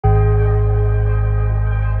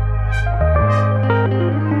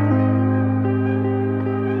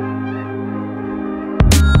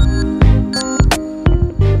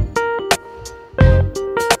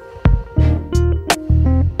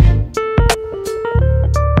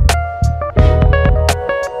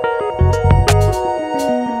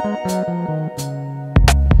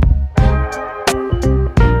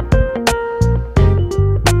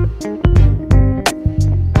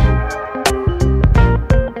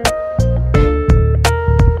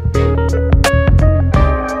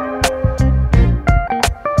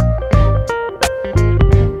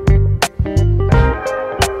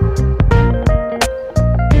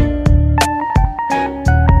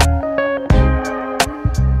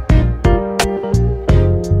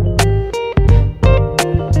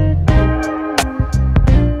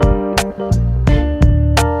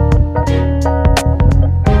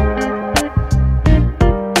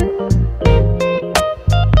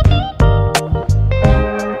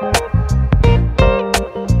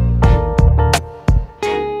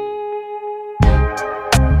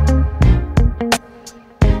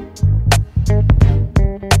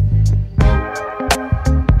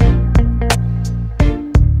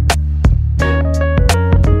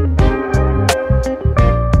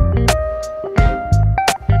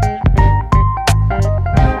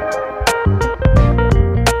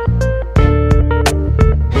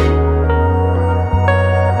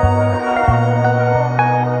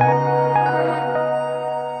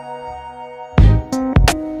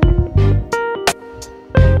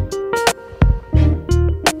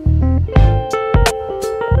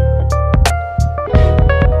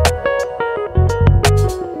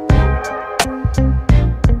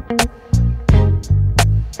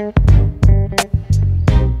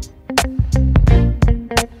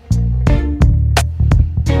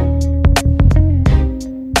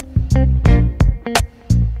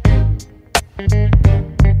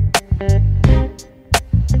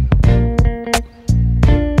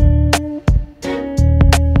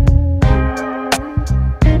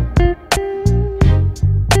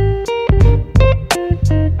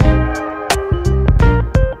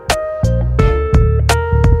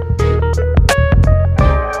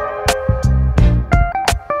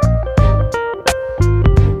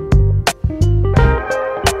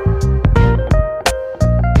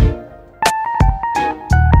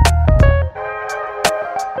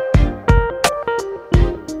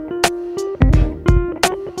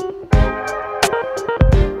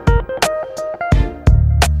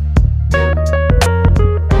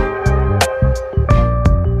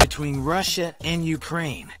Between Russia and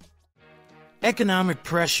Ukraine. Economic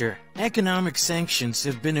pressure, economic sanctions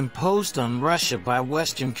have been imposed on Russia by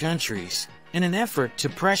Western countries in an effort to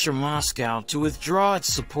pressure Moscow to withdraw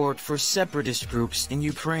its support for separatist groups in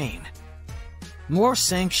Ukraine. More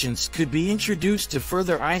sanctions could be introduced to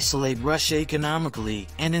further isolate Russia economically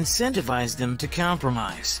and incentivize them to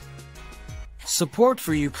compromise. Support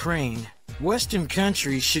for Ukraine. Western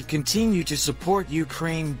countries should continue to support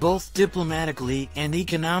Ukraine both diplomatically and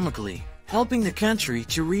economically, helping the country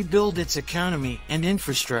to rebuild its economy and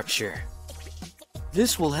infrastructure.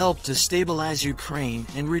 This will help to stabilize Ukraine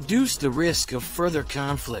and reduce the risk of further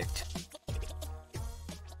conflict.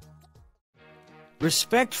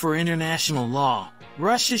 Respect for international law.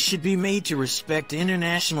 Russia should be made to respect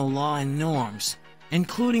international law and norms,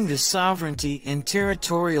 including the sovereignty and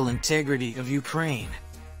territorial integrity of Ukraine.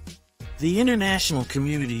 The international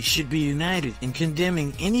community should be united in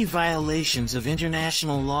condemning any violations of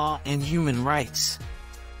international law and human rights.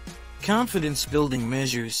 Confidence-building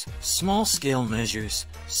measures, small-scale measures,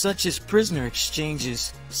 such as prisoner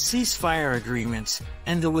exchanges, ceasefire agreements,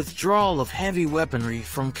 and the withdrawal of heavy weaponry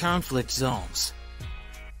from conflict zones,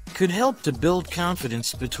 could help to build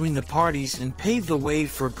confidence between the parties and pave the way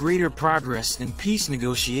for greater progress in peace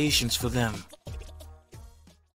negotiations for them.